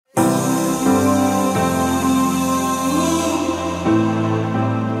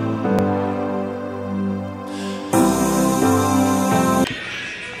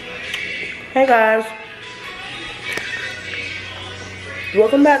Hey guys,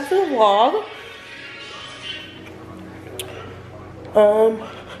 welcome back to the vlog.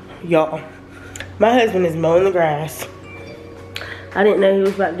 Y'all, my husband is mowing the grass. I didn't know he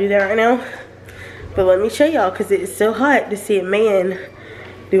was about to do that right now, but let me show y'all because it's so hot to see a man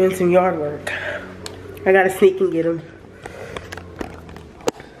doing some yard work. I gotta sneak and get him.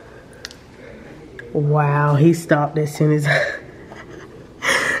 Wow, he stopped as soon as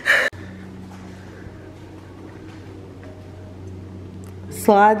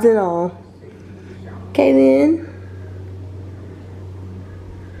slides and all. Okay then.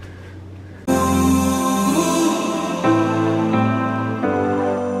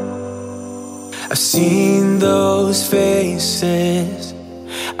 I've seen those faces,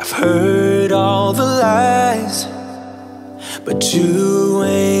 I've heard all the lies, but you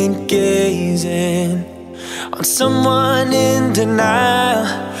ain't gazing on someone in denial.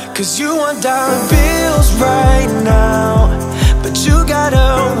 Cause you want dollar bills right now, but you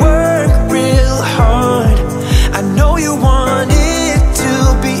gotta work real hard. I know you want it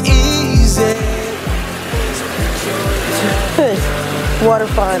to be easy. Water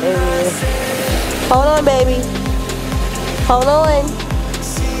font in here. Hold on, baby. Hold on.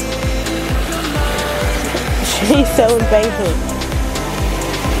 She's so impatient.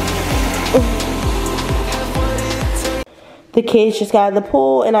 The kids just got in the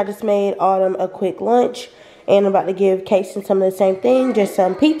pool, and I just made Autumn a quick lunch. And I'm about to give Kason some of the same thing, just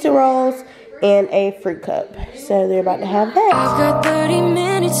some pizza rolls and a fruit cup. So they're about to have that. I've got 30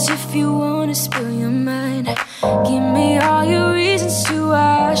 minutes if you want to spill your mind. Give me all your reasons to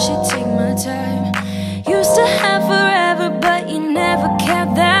why I should take my time. Used to have forever, but you never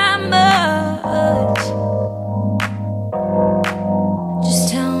cared that much. Just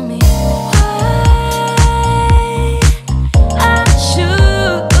tell me why I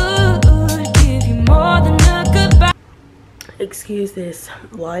should give you more than a goodbye. Excuse this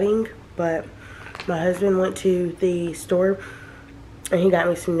lighting, but my husband went to the store and he got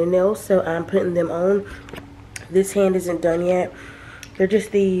me some new nails, so I'm putting them on. This hand isn't done yet. They're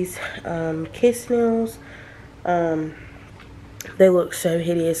just these kiss nails. They look so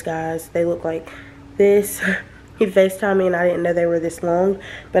hideous, guys. They look like this. He FaceTimed me and I didn't know they were this long,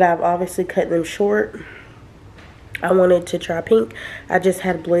 but I've obviously cut them short. I wanted to try pink. I just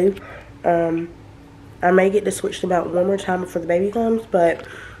had blue. I may get to switch them out one more time before the baby comes, but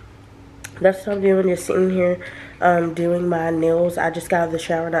that's what I'm doing, just sitting here doing my nails. I just got out of the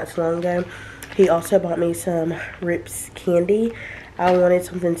shower not so long ago. He also bought me some Rips candy. I wanted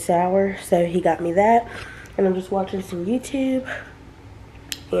something sour, so he got me that. And I'm just watching some YouTube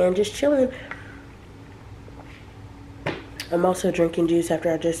and just chilling. I'm also drinking juice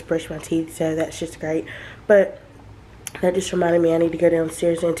after I just brushed my teeth, so that's just great. But that just reminded me I need to go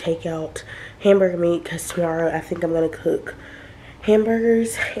downstairs and take out hamburger meat, because tomorrow I think I'm going to cook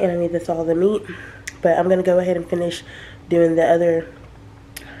hamburgers and I need to thaw the meat. But I'm going to go ahead and finish doing the other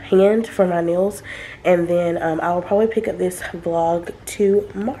hand for my nails, and then I will probably pick up this vlog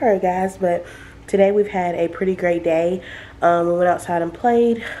tomorrow, guys. But today we've had a pretty great day. We went outside and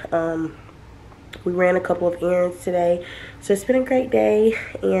played. We ran a couple of errands today, so it's been a great day,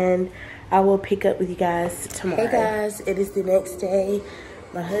 and I will pick up with you guys tomorrow. Hey guys, it is the next day.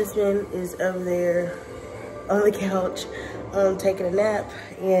 My husband is over there on the couch taking a nap,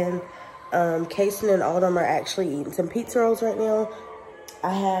 and Kason and Autumn are actually eating some pizza rolls right now.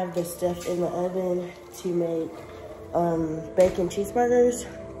 I have the stuff in the oven to make bacon cheeseburgers.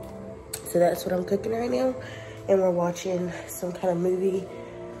 So that's what I'm cooking right now. And we're watching some kind of movie.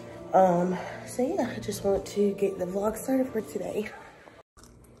 So yeah, I just want to get the vlog started for today.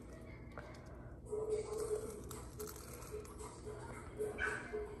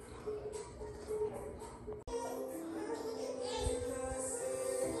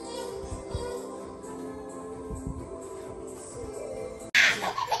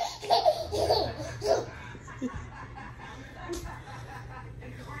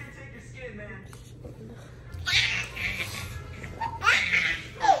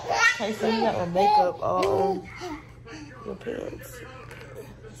 Okay, so you got my makeup all on your pants.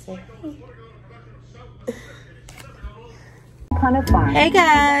 Say kind of fun. Hey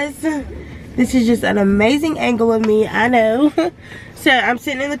guys, this is just an amazing angle of me, I know. So I'm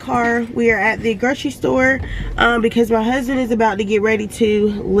sitting in the car. We are at the grocery store because my husband is about to get ready to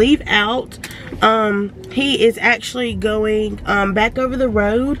leave out. He is actually going back over the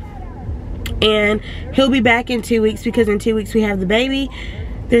road, and he'll be back in 2 weeks because in 2 weeks we have the baby.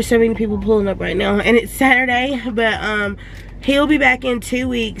 There's so many people pulling up right now, and it's Saturday, but he'll be back in 2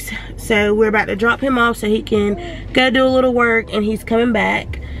 weeks. So we're about to drop him off so he can go do a little work, and he's coming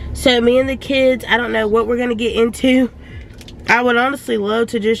back. So me and the kids, I don't know what we're gonna get into. I would honestly love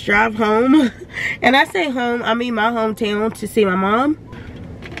to just drive home. And I say home, I mean my hometown, to see my mom.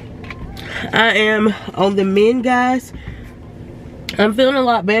 I am on the mend, guys. I'm feeling a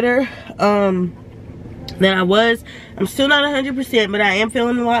lot better than I was. I'm still not 100%, but I am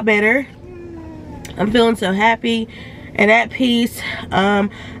feeling a lot better. I'm feeling so happy and at peace. I'm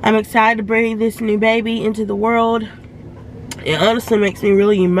excited to bring this new baby into the world. It honestly makes me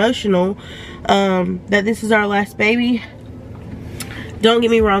really emotional that this is our last baby. Don't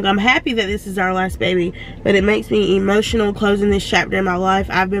get me wrong, I'm happy that this is our last baby, but it makes me emotional closing this chapter in my life.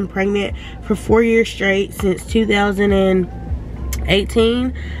 I've been pregnant for 4 years straight since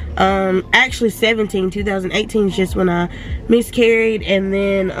 2018. Actually 17. 2018 is just when I miscarried, and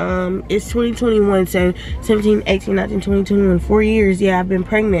then it's 2021, so 17, 18, 19, 20, 21, 4 years. Yeah, I've been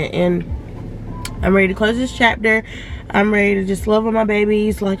pregnant, and I'm ready to close this chapter. I'm ready to just love on my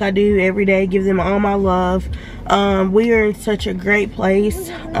babies like I do every day, give them all my love. We are in such a great place,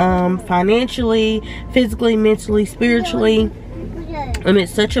 financially, physically, mentally, spiritually.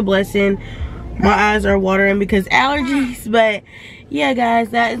 It's such a blessing. My eyes are watering because allergies, but yeah,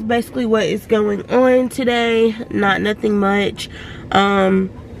 guys, that is basically what is going on today. Nothing much.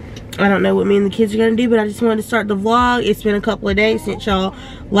 I don't know what me and the kids are gonna do, but I just wanted to start the vlog. It's been a couple of days since y'all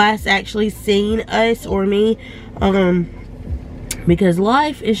last actually seen us or me, because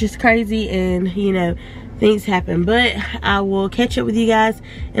life is just crazy, and you know, things happen. But I will catch up with you guys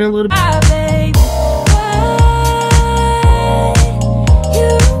in a little bit.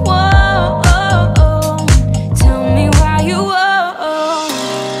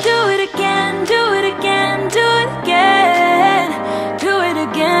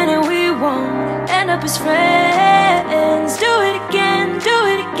 As friends, do it again, do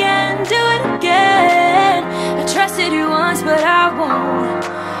it again, do it again. I trusted you once, but I won't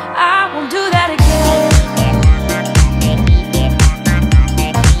do that again.